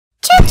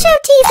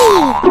ChuChuTV.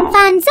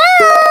 Funzone!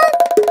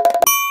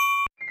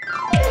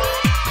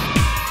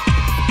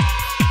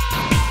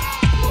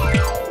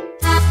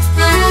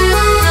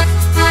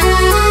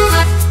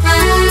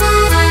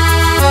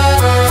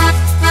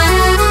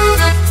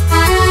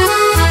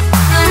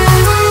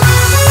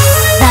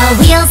 The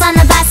wheels on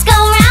the bus go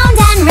round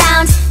and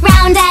round,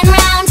 round and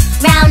round,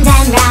 round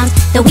and round.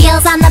 The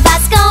wheels on the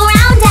bus go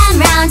round and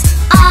round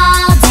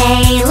all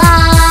day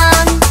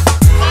long.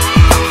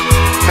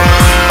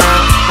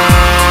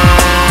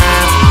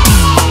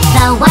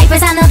 The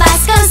wipers on the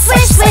bus go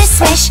swish, swish,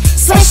 swish,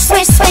 swish,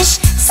 swish, swish,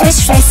 swish,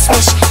 swish,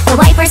 swish. The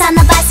wipers on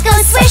the bus go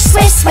swish,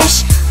 swish,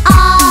 swish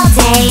all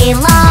day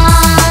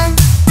long.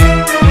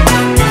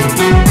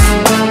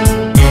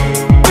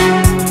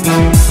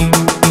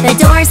 The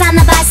doors on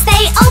the bus,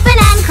 they open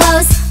and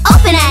close,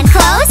 open and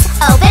close,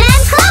 open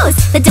and close.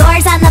 The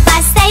doors on the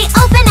bus, they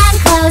open and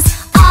close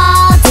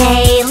all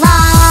day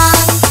long.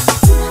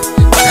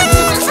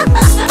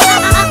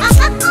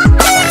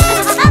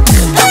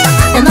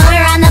 The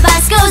motor on the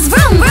bus goes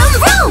vroom, vroom,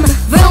 vroom,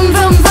 vroom,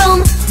 vroom,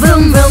 vroom,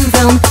 vroom, vroom,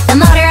 vroom. The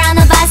motor on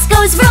the bus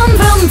goes vroom,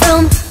 vroom,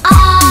 vroom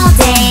all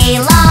day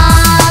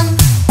long.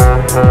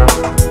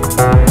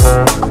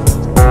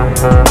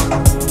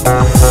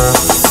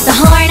 The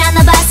horn on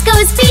the bus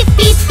goes beep,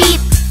 beep,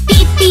 beep,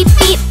 beep, beep,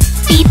 beep,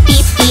 beep,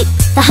 beep, beep.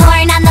 The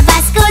horn on the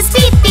bus goes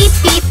beep, beep,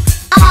 beep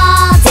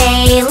all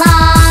day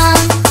long.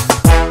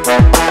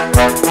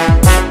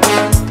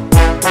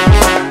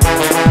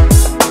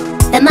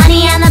 The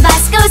money on the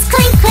bus goes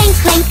clink, clink,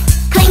 clink,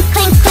 clink,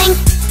 clink, clink,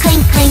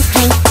 clink, clink,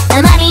 clink.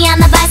 The money on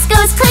the bus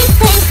goes clink,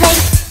 clink, clink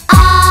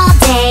all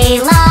day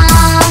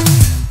long.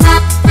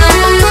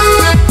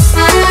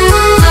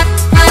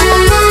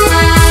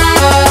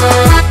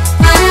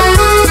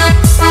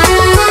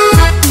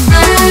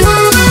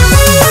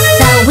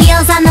 The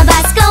wheels on the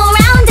bus go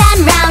round and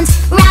round,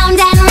 round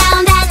and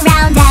round and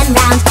round and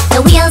round.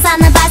 The wheels on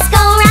the bus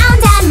go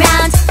round and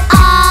round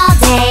all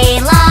day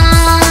long.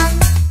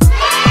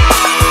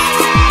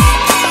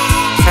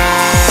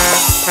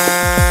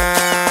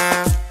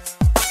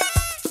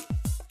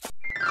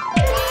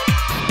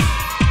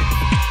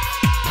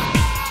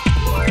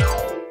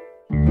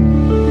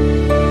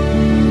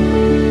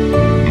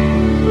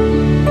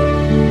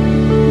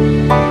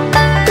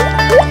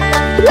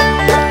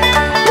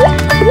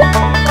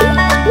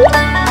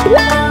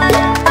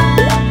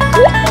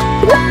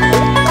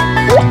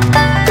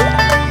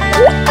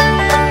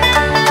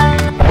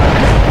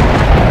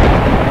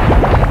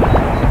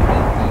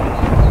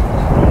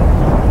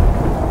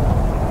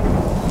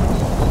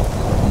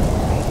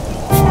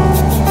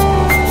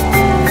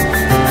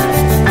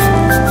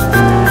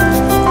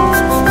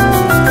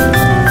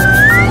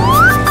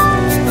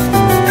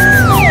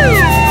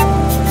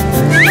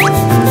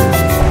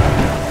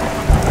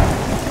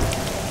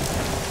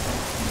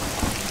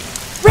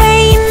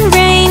 Rain,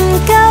 rain,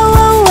 go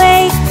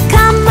away.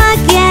 Come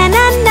again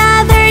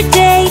another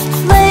day.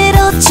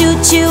 Little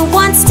ChuChu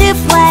wants to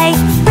play.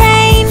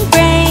 Rain,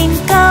 rain,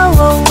 go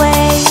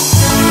away.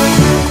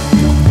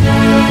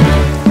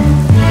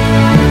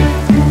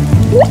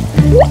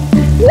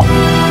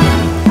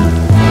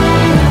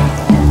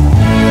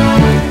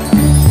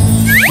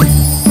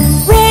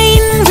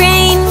 Rain,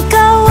 rain,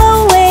 go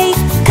away.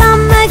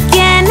 Come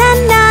again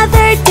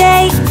another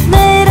day.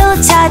 Little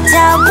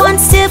Cha-Cha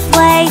wants to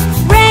play.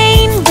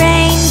 Rain,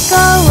 rain,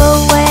 go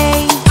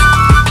away.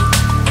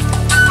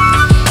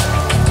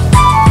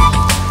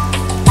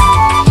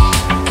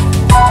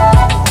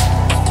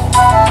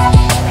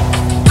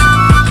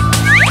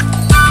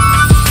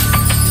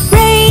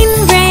 Rain,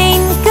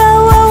 rain, go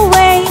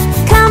away.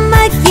 Come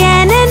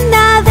again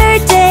another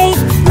day.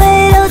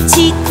 Little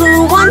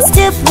Chiku wants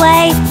to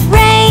play.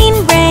 Rain,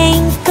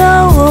 rain, go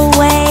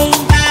away.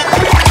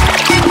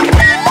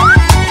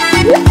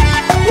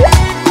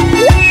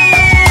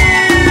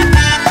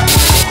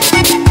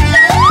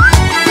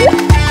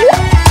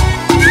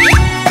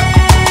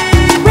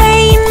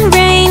 Rain,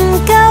 rain,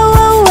 go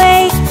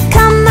away.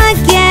 Come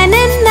again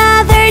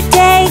another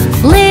day.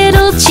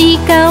 Little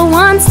Chica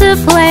wants to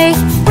play.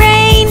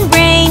 Rain,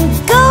 rain,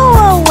 go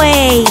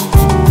away.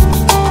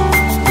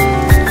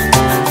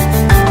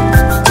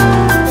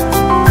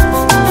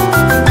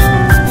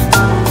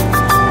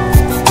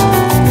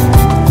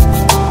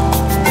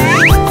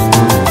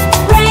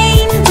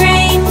 Rain,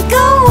 rain,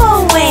 go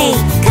away.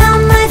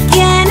 Come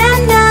again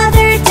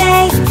another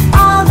day.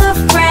 All the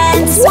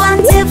friends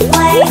want to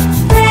play.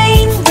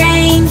 Rain,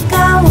 rain,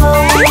 go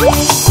away.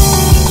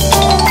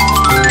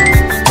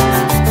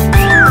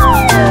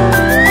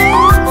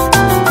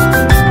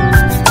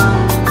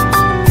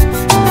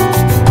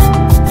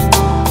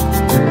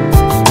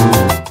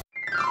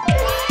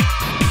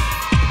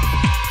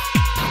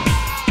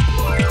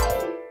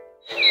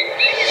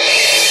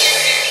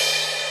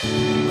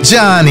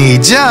 Johny,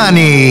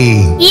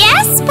 Johny!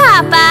 Yes,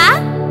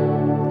 Papa?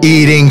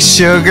 Eating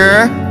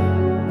sugar?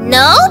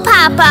 No,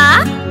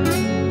 Papa.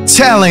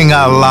 Telling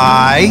a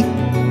lie?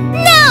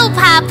 No,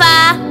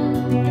 Papa.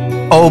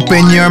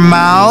 Open your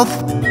mouth.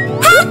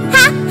 Ha,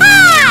 ha,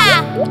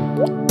 ha!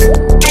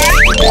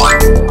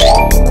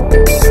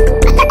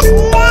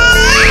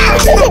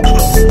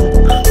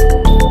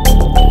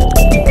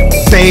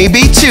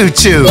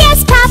 ChuChu.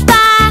 Yes,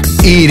 Papa.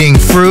 Eating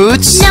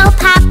fruits? No,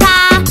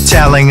 Papa.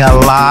 Telling a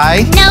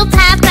lie? No,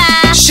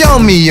 Papa. Show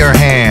me your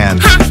hand.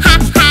 Ha ha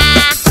ha.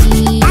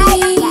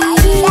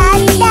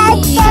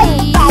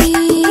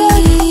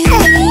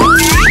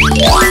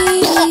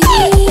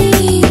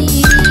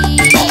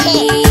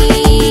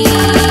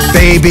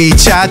 Baby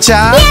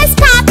Cha-Cha? Yes,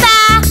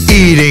 Papa.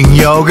 Eating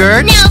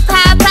yogurt? No,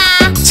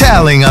 Papa.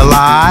 Telling a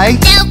lie?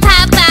 No,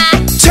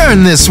 Papa.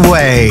 Turn this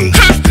way.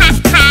 Ha ha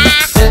ha.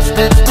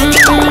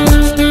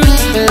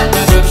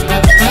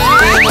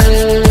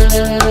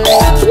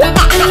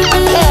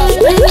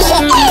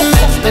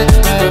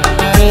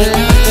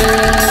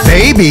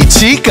 Baby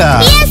Chica?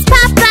 Yes,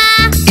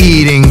 Papa.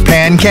 Eating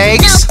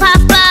pancakes? No,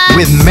 Papa.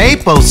 With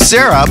maple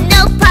syrup?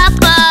 No,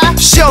 Papa.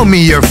 Show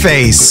me your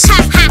face.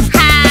 Ha ha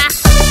ha.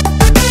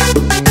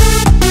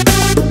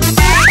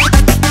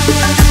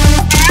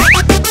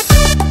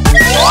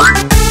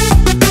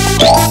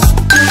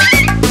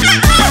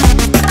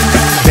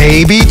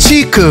 Baby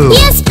Chiku?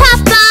 Yes,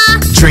 Papa.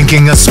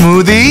 Drinking a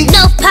smoothie?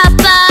 No,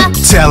 Papa.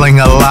 Telling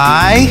a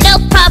lie? No,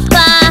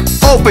 Papa.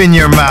 Open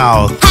your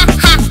mouth. Ha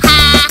ha ha.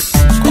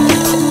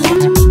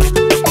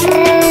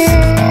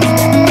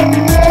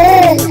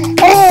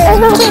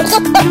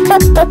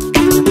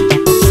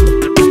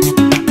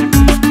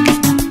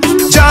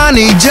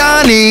 Johny,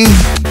 Johny!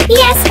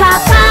 Yes,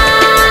 Papa.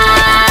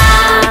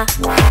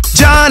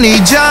 Johny,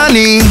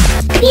 Johny!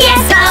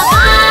 Yes,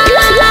 Papa.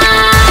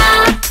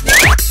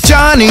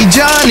 Johny,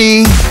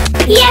 Johny!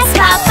 Yes,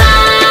 Papa.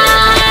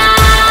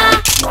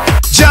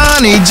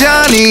 Johny,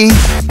 Johny!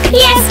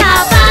 Yes,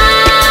 Papa.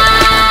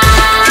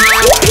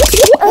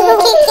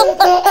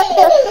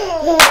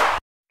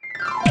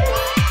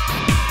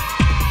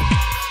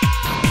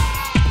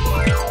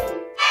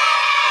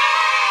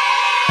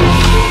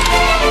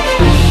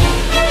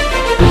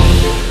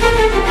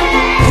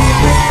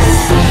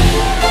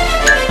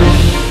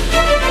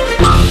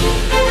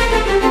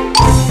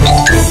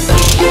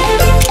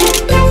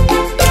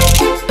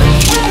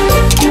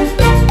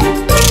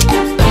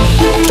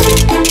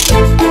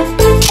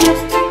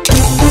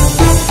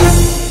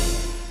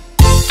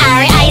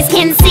 Our eyes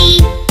can see.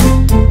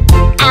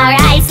 Our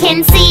eyes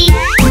can see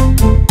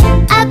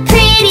a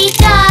pretty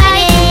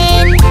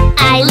garden.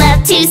 I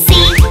love to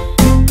see.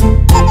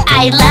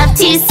 I love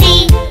to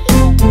see.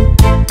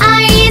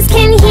 Our ears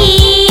can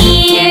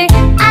hear.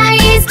 Our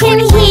ears can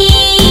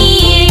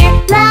hear.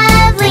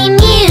 Lovely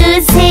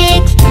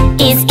music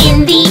is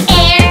in the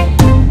air.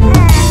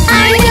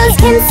 Our nose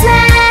can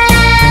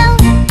smell.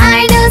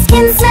 Our nose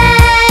can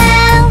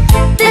smell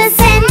the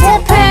scent of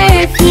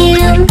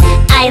perfume.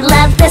 I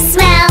love the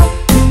smell.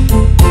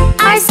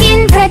 Our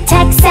skin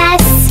protects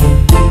us.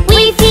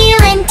 We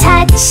feel and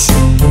touch.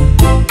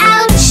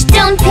 Ouch,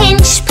 don't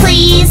pinch,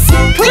 please.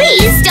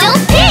 Please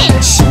don't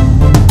pinch.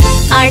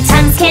 Our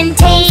tongues can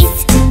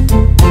taste.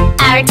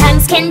 Our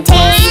tongues can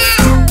taste.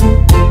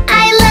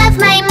 I love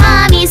my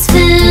mommy's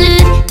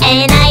food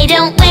and I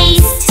don't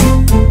waste.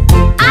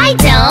 I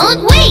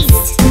don't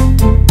waste.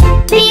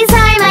 These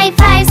are my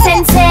five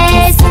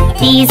senses.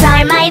 These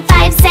are my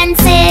five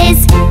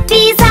senses.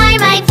 These are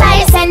my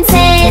five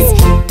senses.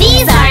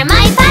 These are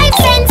my five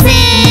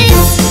senses.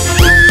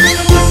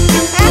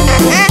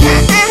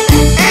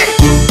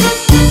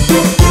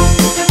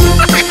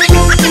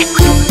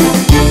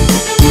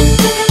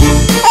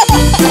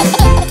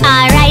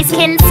 Our eyes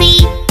can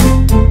see.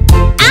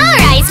 Our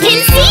eyes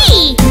can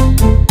see.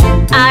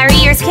 Our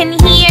ears can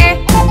hear.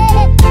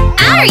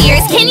 Our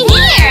ears can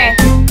hear.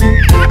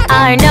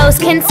 Our nose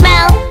can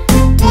smell.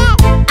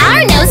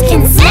 Our nose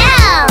can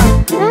smell.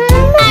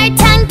 Our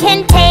tongue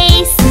can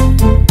taste.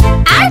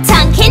 Our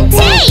tongue can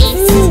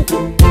taste.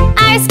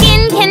 Our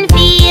skin can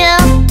feel.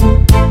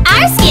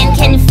 Our skin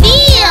can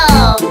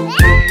feel.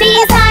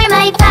 These are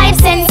my five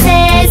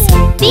senses.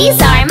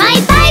 These are my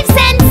five senses.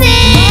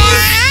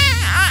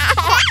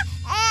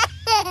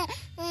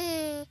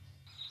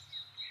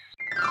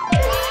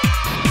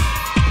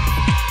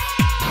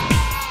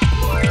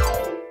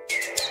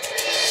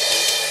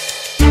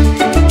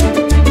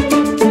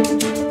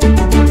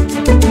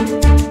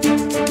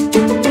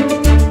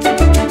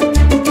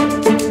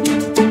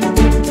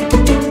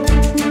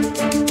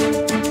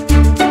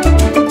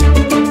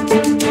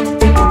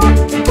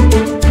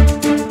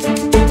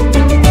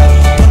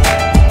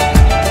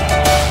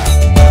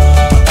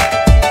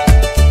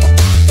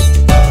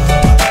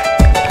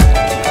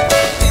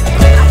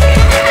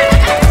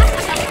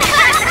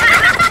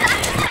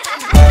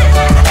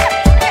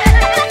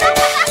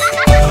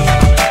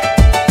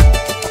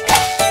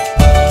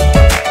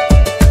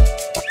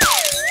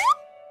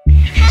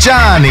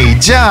 Johny,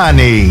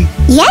 Johny!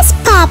 Yes,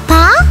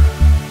 Papa.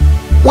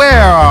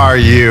 Where are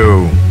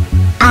you?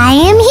 I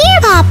am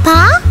here,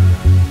 Papa.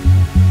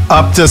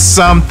 Up to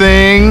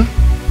something?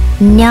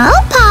 No,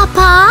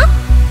 Papa.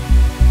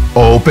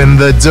 Open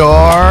the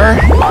door.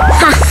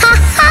 Ha ha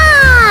ha!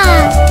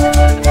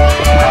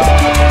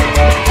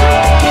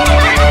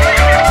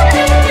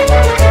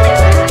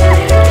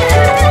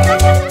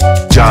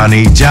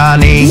 Johny,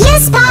 Johny!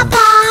 Yes, Papa.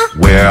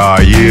 Where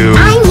are you?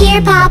 I'm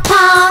here,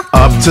 Papa.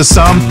 Up to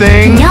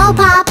something? No,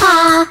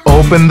 Papa.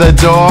 Open the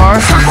door.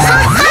 Ha ha ha!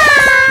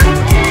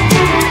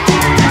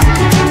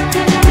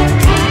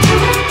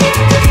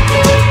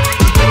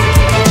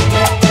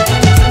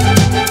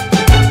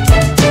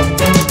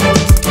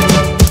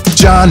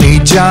 Johny,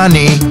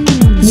 Johny.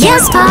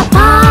 Yes,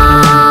 Papa.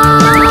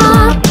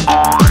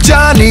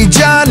 Johny,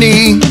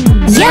 Johny.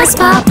 Yes,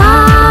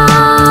 Papa.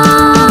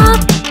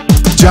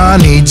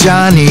 Johny,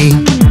 Johny.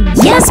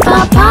 Yes,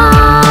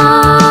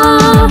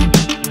 Papa.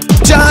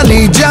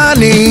 Johny,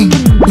 Johny.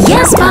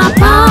 Yes,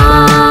 Papa.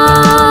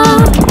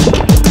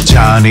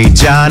 Johny,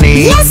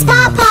 Johny. Yes,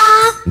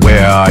 Papa.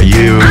 Where are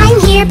you? I'm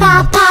here,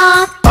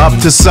 Papa. Up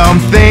to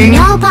something?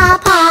 No,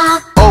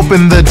 Papa.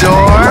 Open the door.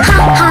 Ha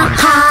ha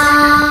ha!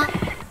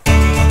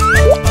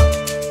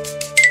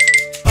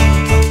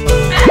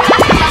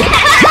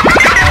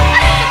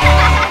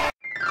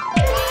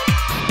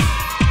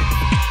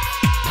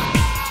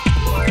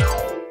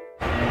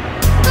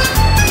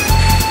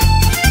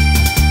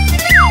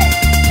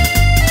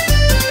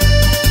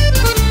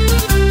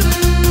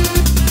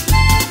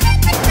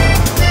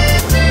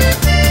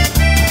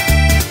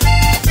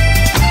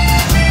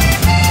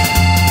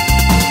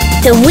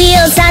 The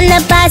wheels on the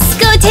bus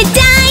go to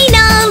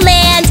Dino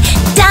Land,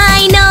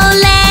 Dino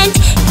Land,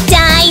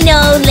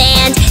 Dino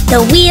Land.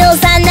 The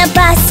wheels on the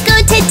bus go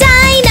to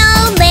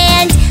Dino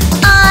Land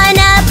on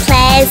a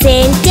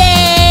pleasant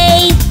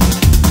day.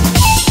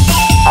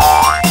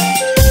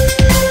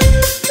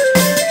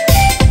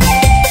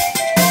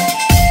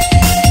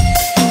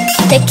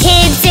 The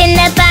kids in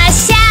the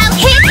bus shout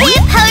hip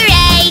hip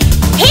hooray,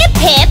 hip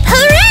hip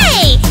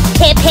hooray,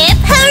 hip hip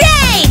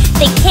hooray.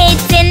 The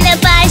kids in the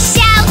bus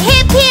shout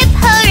hip hip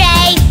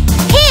hooray,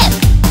 hip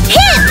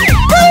hip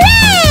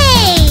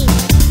hooray.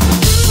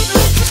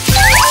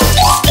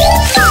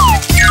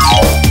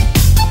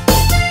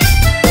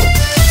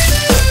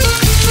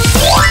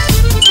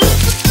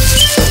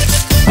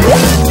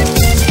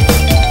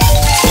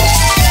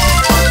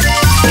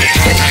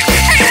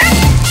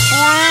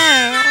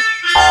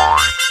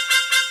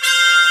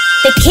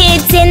 The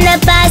kids in the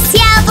bus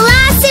yell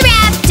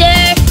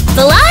Velociraptor,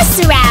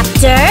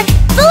 Velociraptor,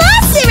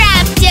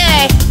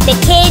 Velociraptor. The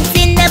kids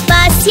in the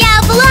bus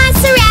yell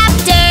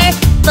Velociraptor,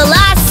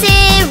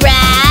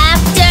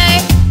 Velociraptor.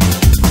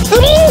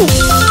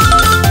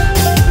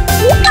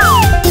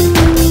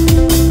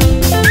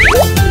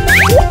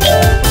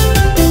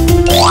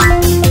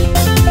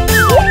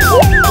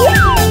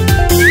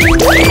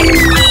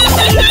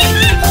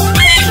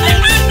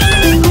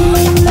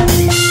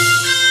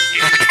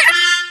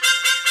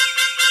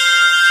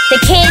 The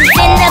kids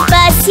in the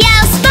bus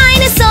yell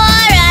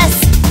Spinosaurus,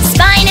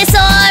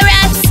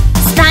 Spinosaurus,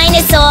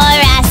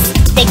 Spinosaurus.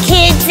 The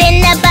kids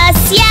in the bus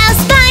yell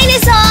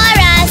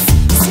Spinosaurus,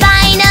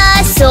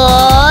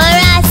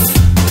 Spinosaurus.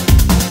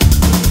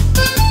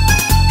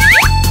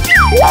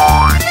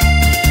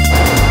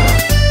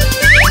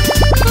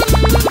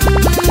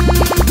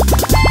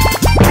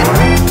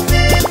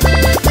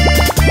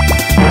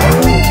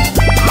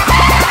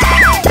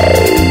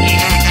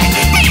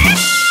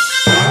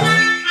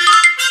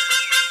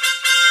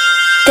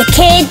 The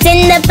kids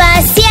in the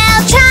bus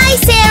yell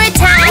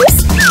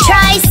Triceratops,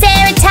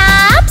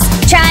 Triceratops,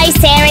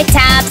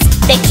 Triceratops.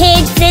 The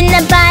kids in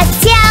the bus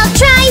yell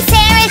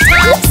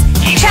Triceratops,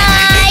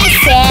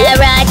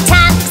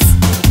 Triceratops.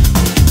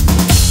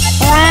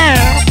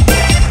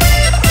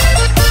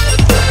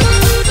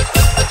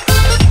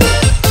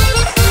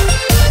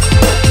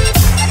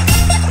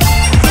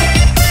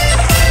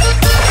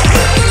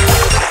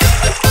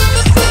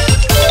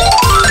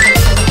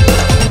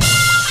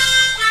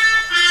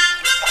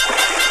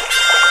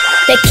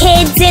 The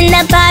kids in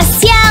the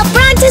bus yell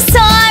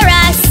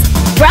Brontosaurus,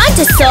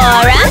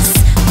 Brontosaurus,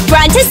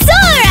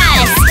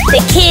 Brontosaurus. The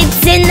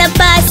kids in the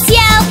bus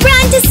yell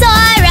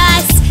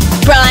Brontosaurus,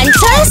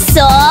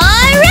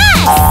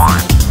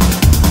 Brontosaurus.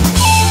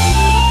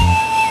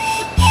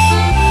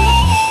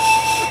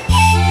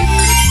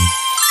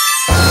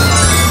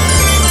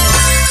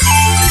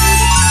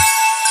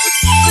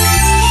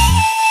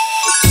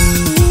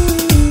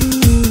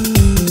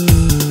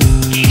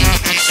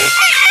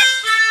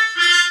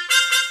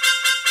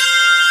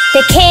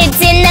 The kids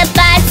in the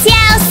bus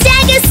yell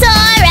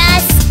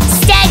Stegosaurus,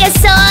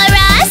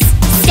 Stegosaurus,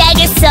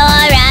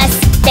 Stegosaurus.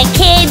 The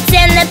kids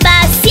in the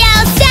bus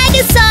yell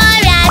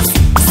Stegosaurus,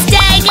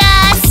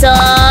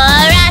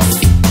 Stegosaurus.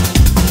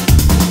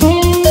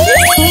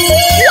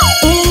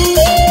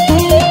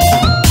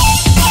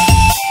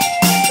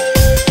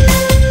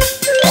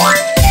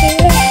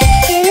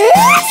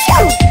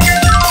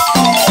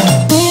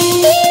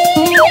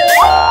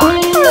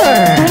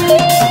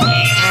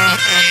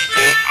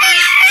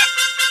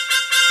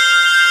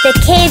 The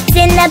kids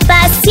in the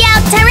bus yell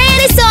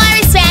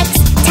Tyrannosaurus Rex,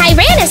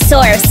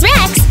 Tyrannosaurus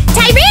Rex,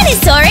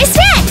 Tyrannosaurus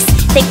Rex.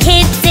 The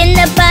kids in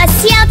the bus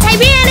yell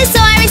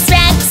Tyrannosaurus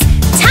Rex,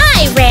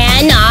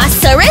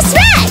 Tyrannosaurus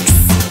Rex.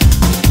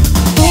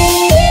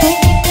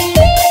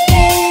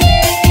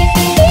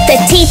 The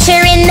teacher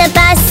in the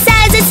bus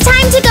says it's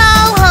time to go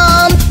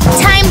home,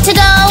 time to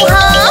go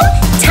home,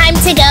 time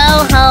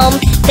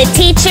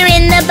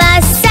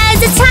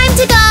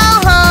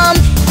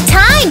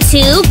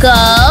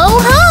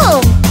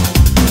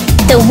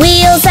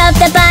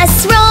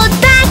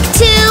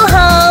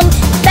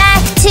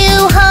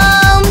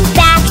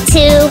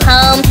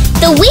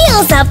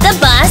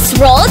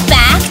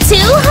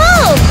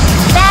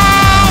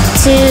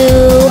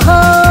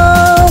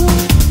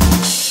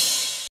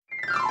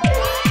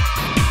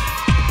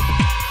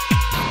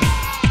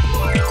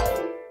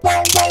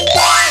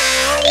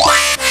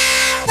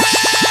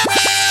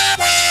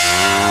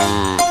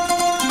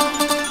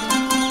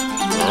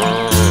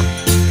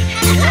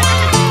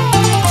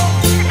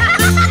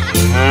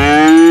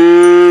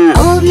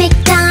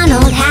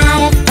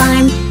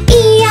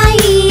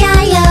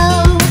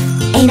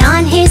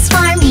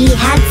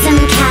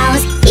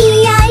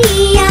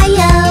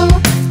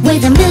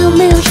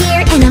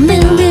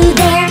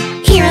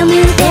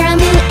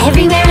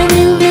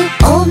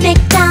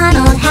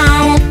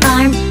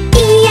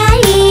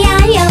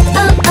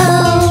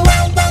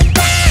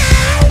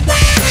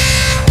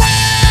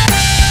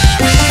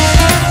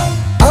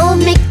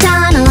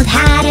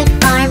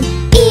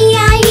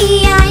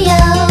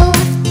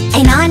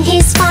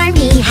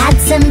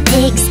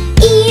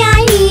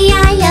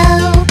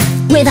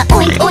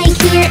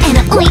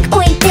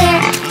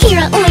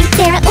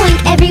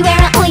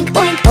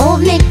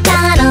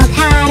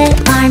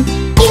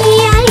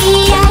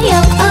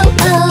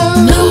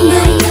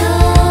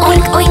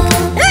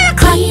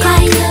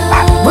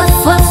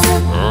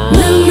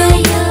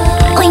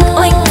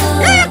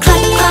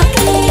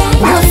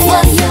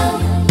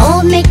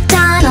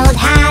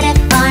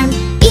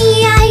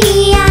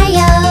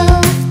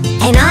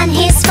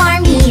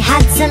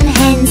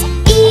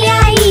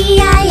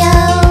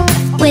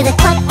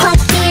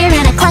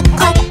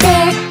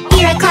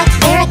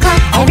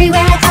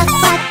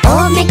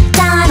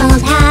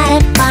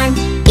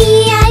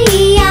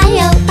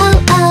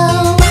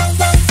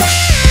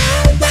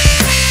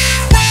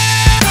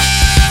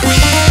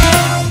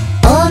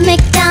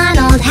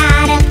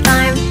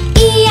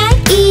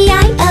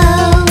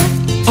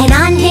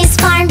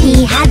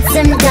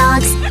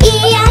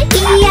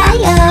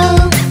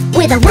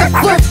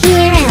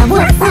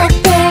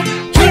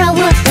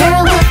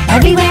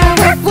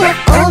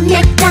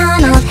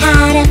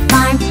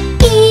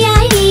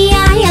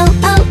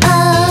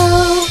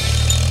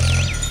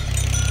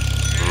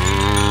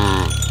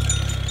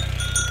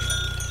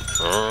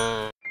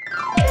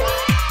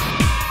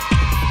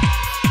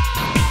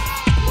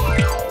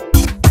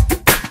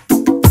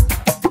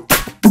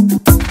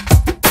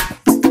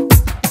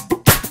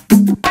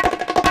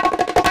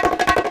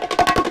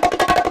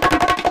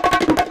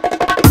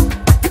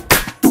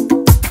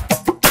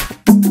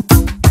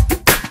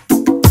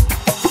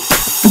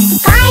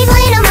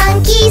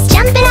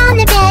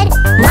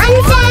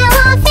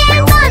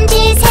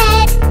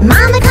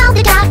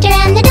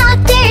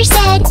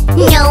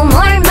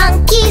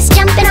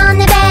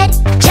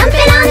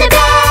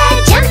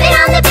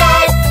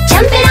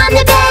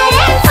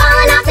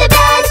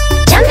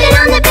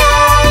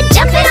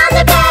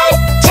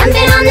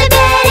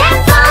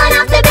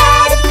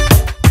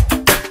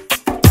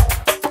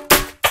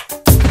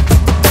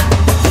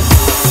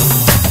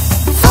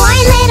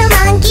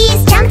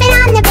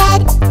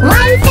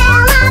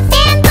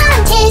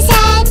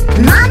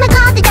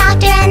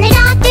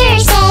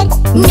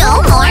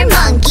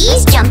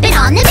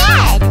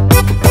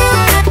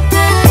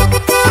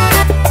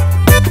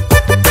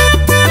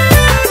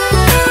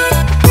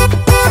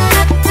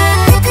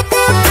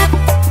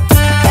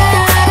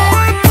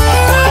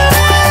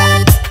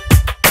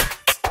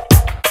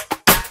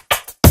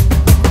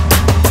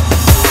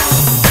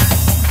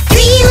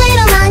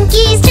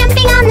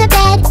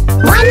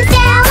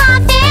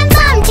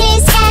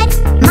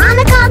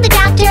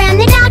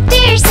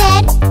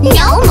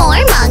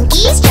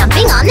monkeys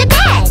jumping on the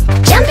bed.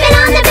 Jumping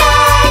on the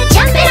bed,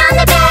 jumping on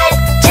the bed,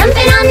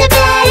 jumping on the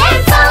bed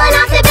and falling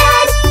off the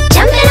bed.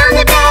 Jumping on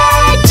the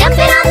bed,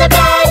 jumping on the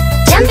bed,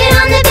 jumping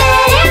on the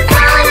bed and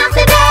falling off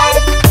the bed.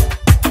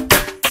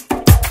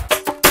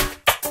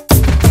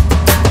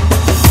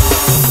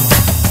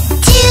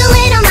 Two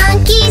little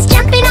monkeys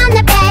jumping on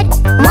the bed.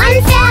 One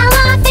fell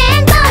off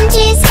and bumped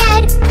his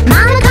head.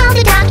 Mama called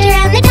the doctor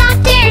and the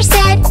doctor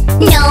said,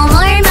 no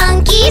more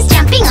monkeys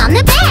jumping on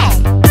the bed.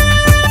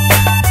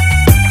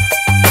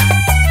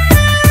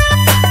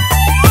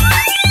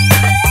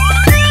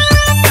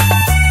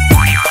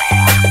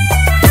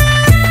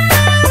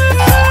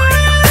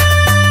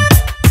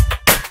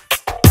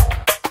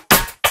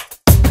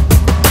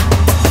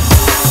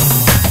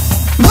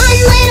 One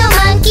little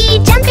monkey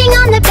jumping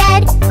on the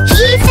bed.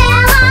 He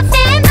fell off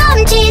and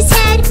bumped his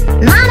head.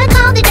 Mama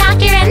called the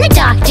doctor and the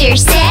doctor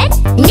said,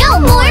 no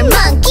more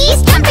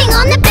monkeys jumping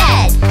on the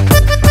bed.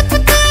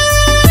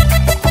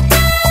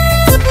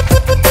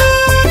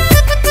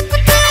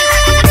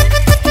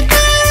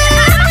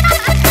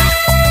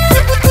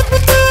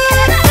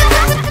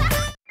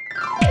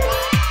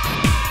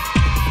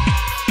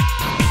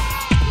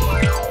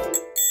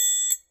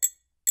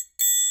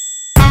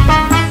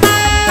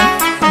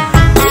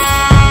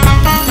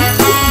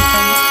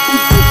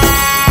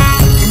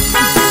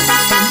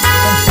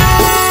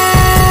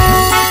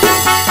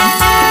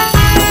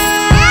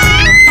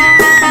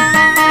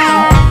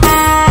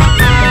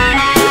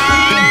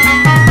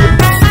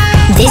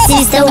 This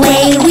is the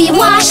way we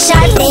wash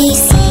our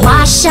face.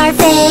 Wash our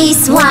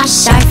face,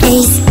 wash our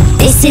face.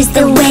 This is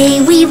the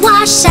way we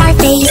wash our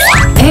face.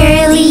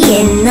 Early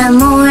in the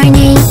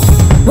morning.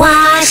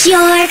 Wash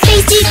your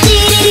face, do do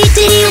do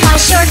do do.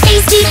 Wash your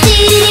face, do do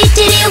do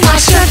do do.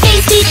 Wash your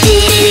face, do do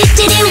do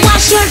do do.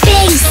 Wash your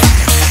face.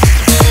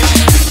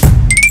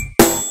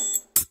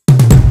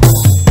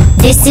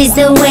 This is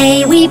the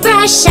way we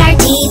brush our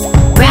teeth.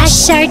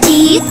 Brush our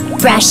teeth,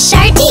 brush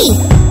our teeth.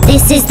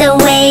 This is the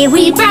way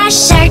we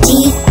brush our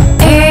teeth.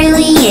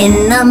 Early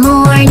in the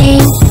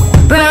morning.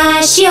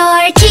 Brush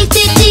your teeth,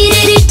 do do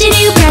do do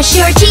do. Brush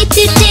your teeth,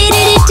 do do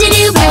do do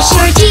do. Brush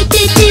your teeth,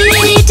 do do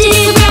do do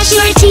do. Brush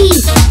your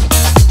teeth.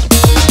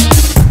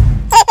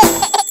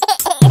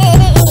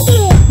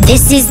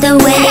 This is the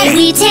way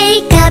we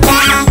take a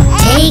bath.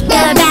 Take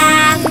a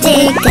bath,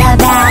 take a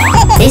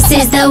bath. This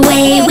is the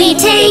way we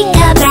take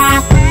a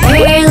bath.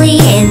 Early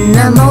in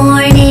the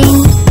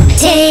morning.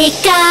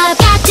 Take a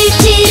bath, do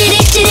do do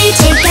do do.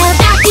 Take a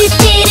bath, do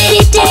do do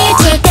do do.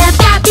 Take a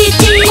bath, do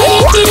do do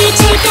do do.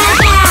 Take a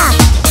bath.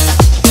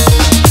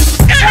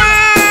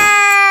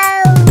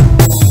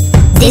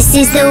 This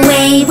is the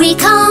way we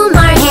comb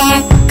our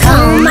hair.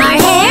 Comb our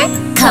hair,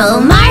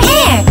 comb our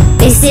hair.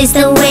 This is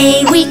the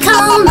way we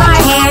comb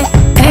our hair.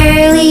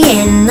 Early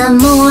in the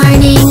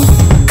morning.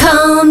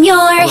 Comb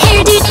your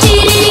hair, do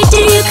do do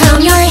do do.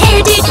 Comb your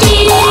hair, do do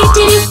do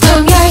do do.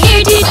 Comb your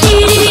hair, do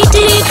do do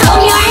do do.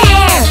 Comb your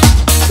hair.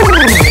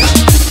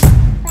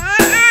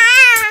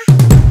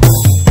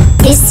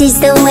 This is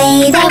the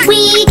way that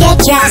we get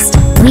dressed.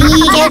 We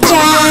get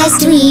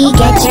dressed, we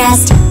get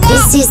dressed.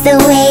 This is the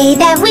way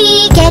that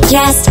we get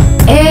dressed.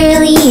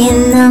 Early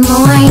in the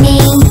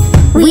morning.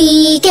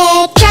 We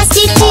get dressed,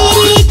 do do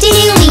do do.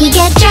 We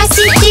get dressed,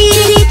 do do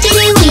do do.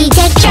 We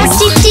get dressed,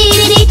 do do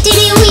do do.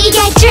 We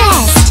get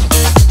dressed.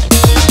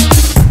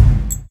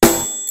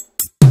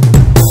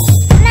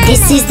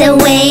 This is the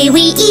way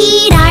we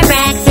eat our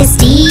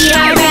breakfast. Eat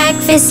our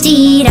breakfast,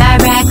 eat our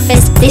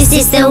breakfast. This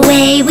is the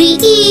way we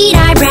eat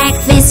our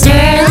breakfast.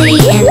 Early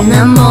in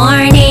the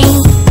morning.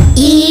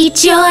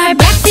 Eat your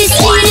breakfast,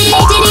 do do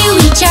do do.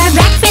 Eat your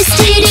breakfast,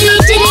 do do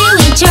do do.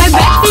 Eat your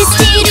breakfast,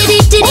 do do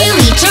do do.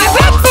 Eat your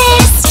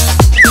breakfast.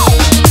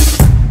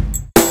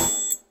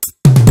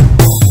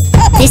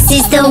 This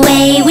is the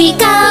way we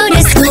go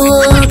to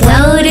school.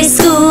 Go to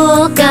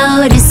school,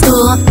 go to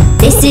school.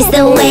 This is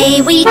the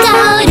way we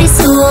go to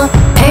school.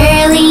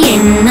 Early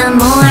in the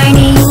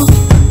morning.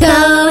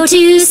 Go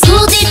to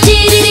school, do do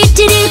do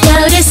do do.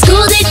 Go to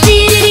school, do do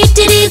do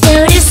do do.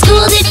 Go to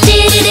school, do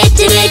do do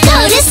do do.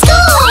 Go to school.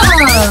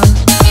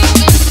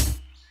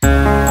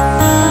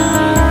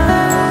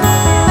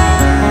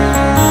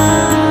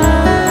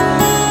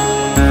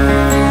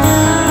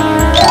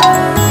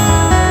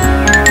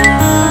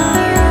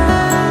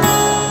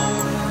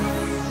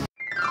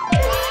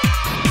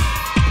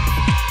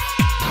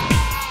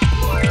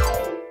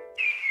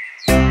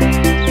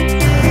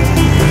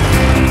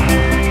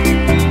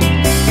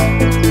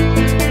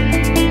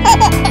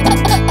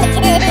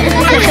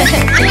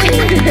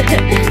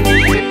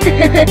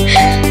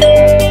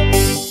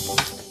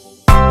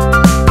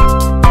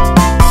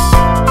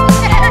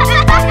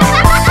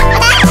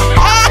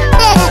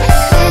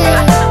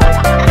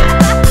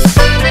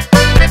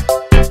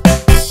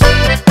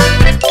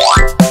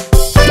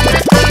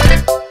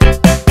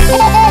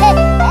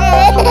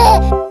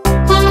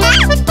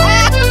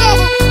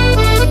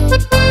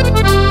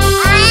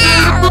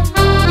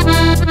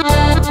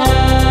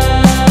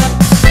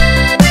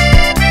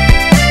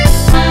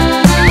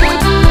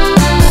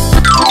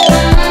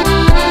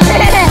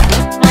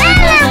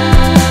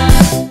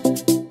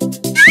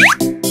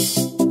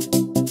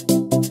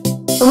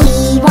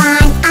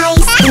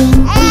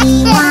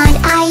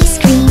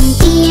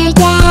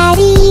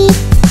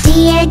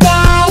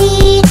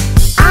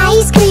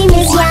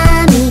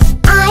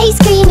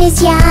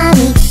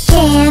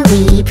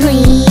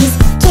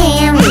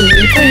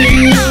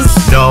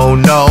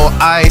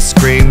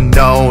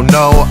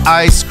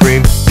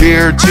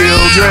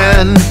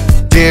 children,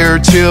 dear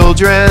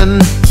children,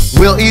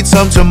 we'll eat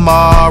some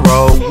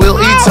tomorrow. We'll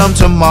eat some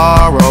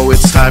tomorrow.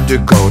 It's time to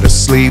go to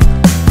sleep.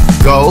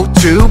 Go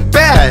to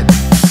bed.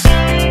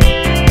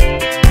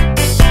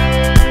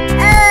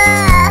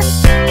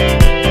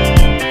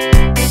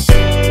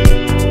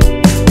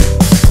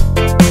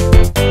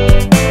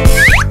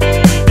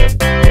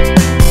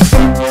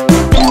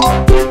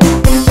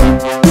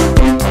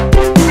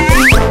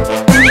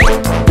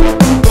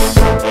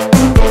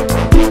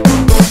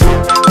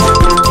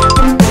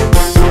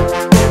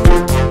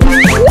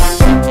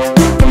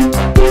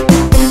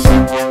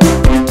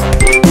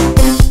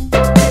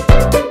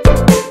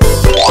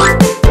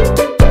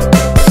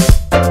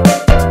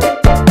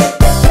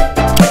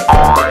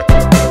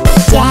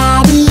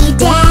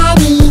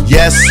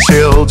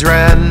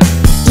 Children,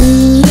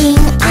 eating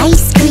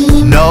ice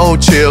cream. No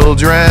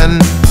children.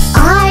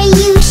 Are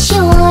you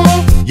sure?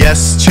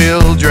 Yes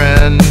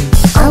children.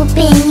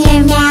 Open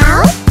your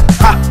mouth.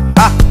 Ha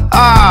ha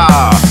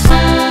ha!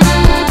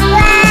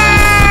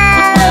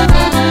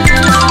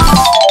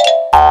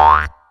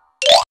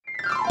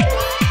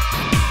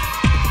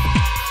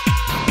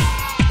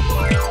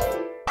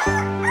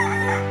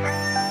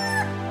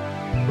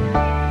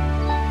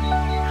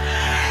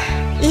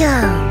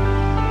 Yeah.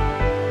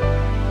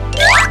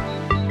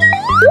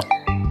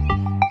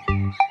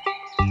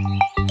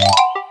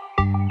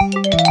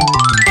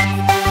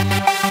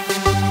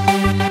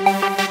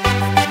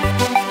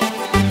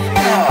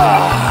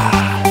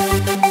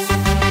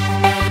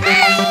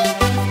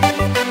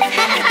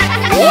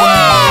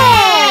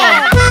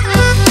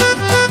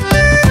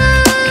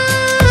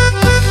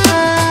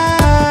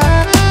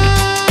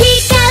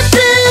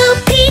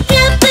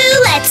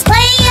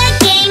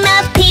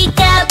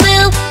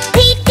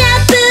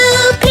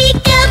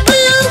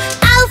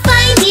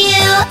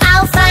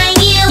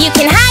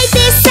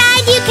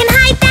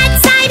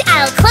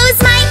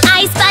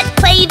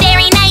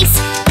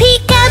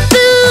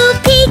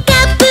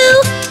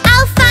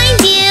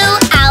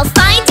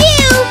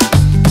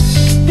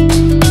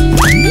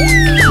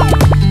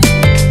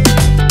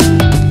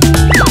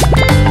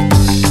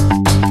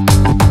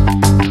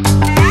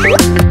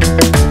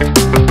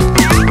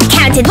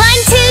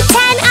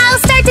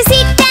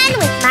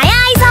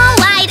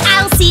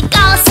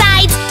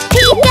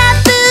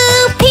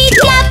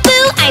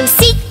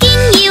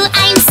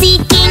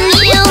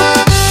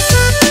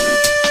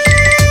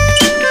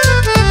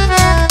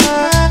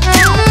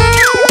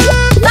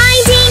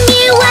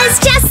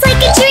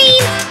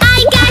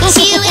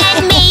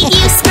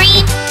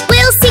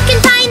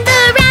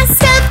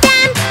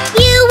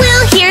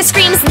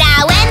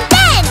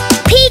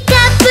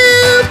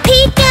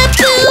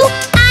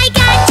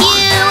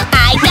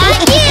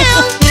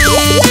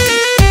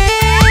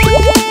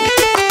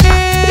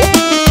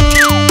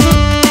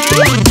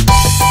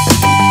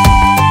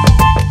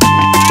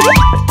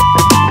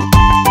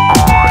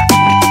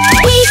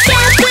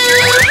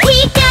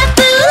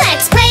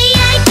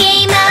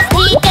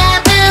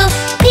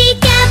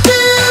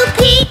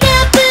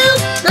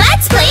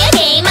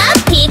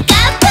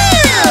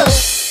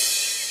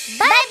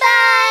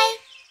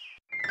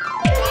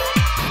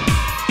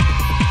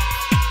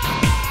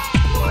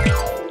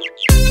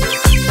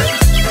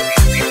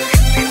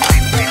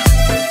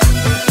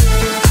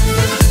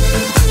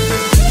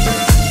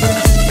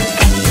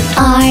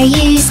 Are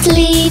you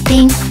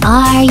sleeping?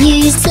 Are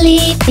you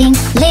sleeping?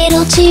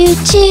 Little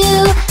ChuChu,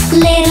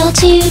 little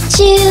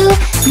ChuChu.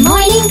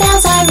 Morning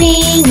bells are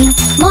ringing,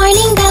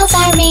 morning bells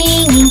are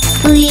ringing.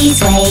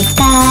 Please wake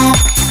up,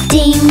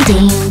 ding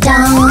ding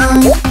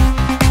dong.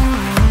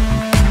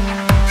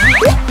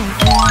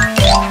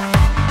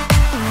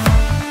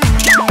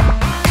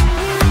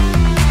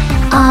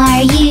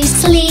 Are you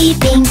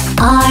sleeping?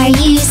 Are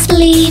you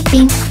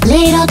sleeping?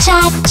 Little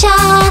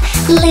cha-cha,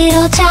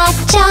 little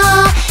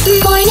cha-cha.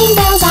 Morning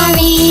bells are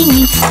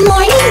ringing,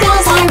 morning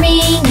bells are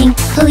ringing.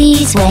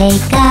 Please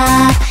wake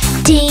up,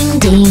 ding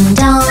ding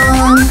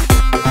dong.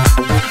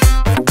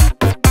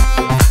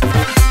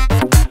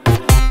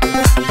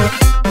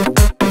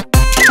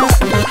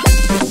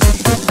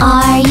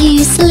 Are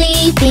you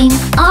sleeping?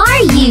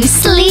 Are you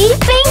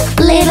sleeping?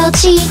 Little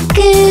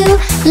ChuChu,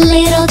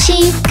 little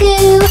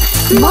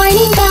ChuChu.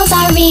 Morning bells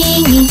are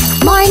ringing,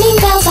 morning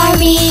bells are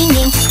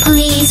ringing.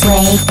 Please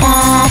wake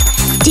up,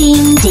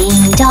 ding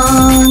ding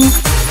dong.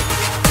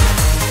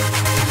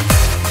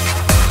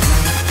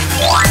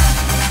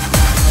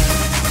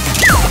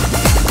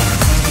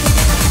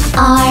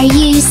 Are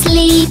you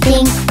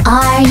sleeping?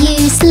 Are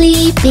you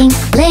sleeping?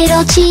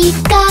 Little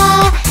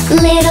chica,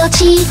 little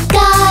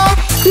chica.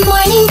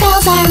 Morning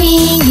bells are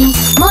ringing,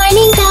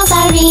 morning bells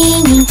are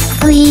ringing.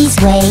 Please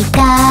wake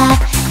up,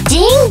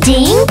 ding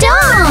ding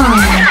dong.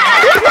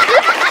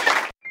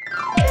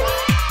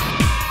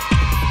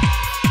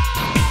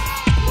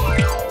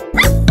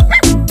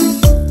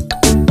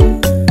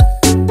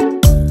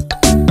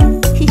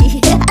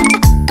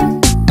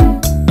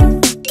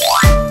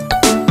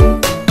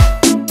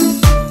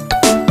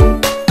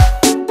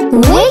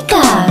 Wake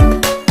up!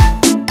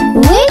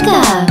 Wake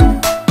up!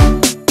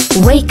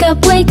 Wake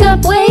up, wake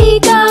up,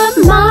 wake up,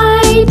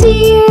 my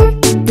dear.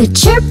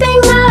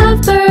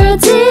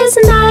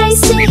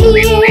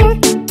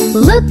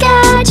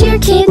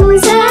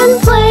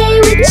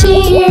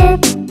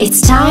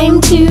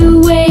 time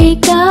to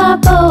wake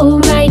up, oh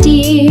my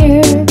dear.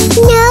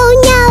 No,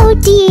 no,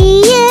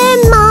 dear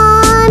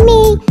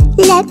Mommy,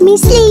 let me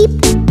sleep.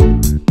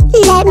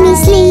 Let me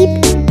sleep.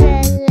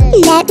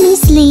 Let me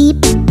sleep.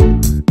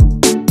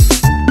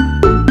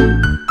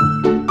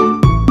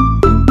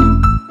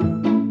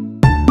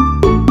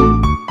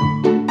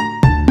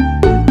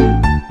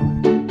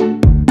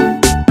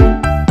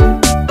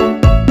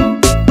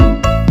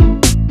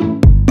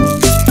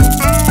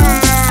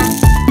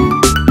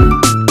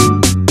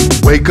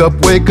 Wake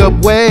up, wake up,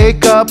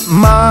 wake up,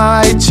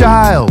 my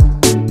child.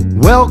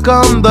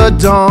 Welcome the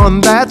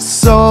dawn that's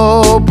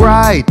so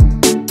bright.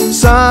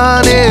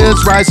 Sun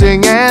is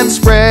rising and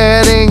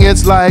spreading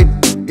its light.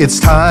 It's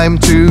time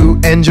to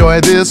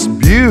enjoy this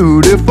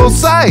beautiful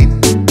sight.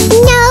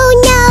 No,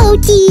 no,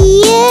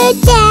 dear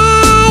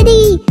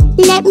Daddy,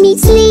 let me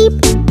sleep.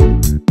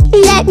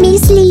 Let me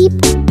sleep.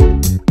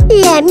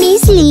 Let me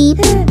sleep.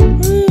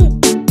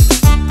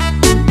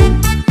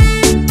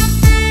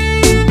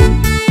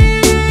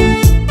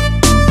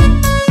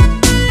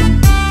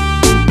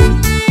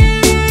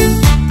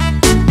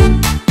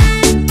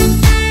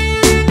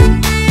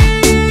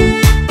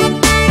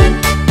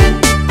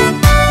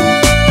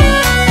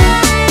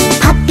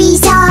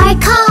 Puppies are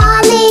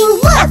calling,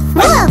 woof,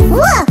 woof,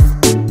 woof.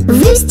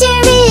 Rooster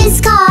is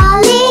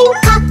calling,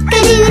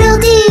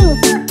 cock-a-doodle-doo.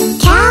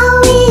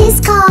 Cow is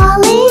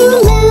calling,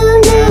 moo,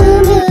 moo,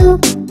 moo.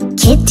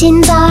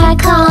 Kittens are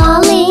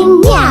calling,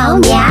 meow,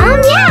 meow,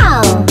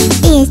 meow.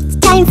 It's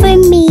time for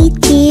me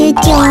to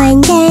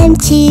join them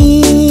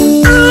too.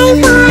 I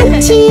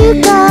want to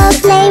go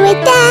play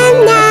with them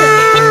now.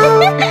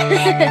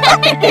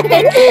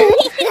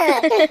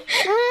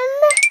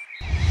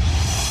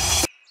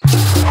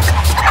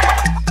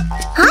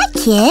 Hi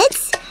kids!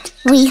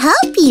 We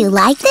hope you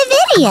like the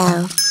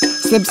video.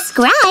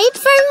 Subscribe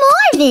for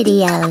more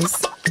videos.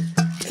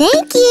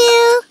 Thank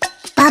you!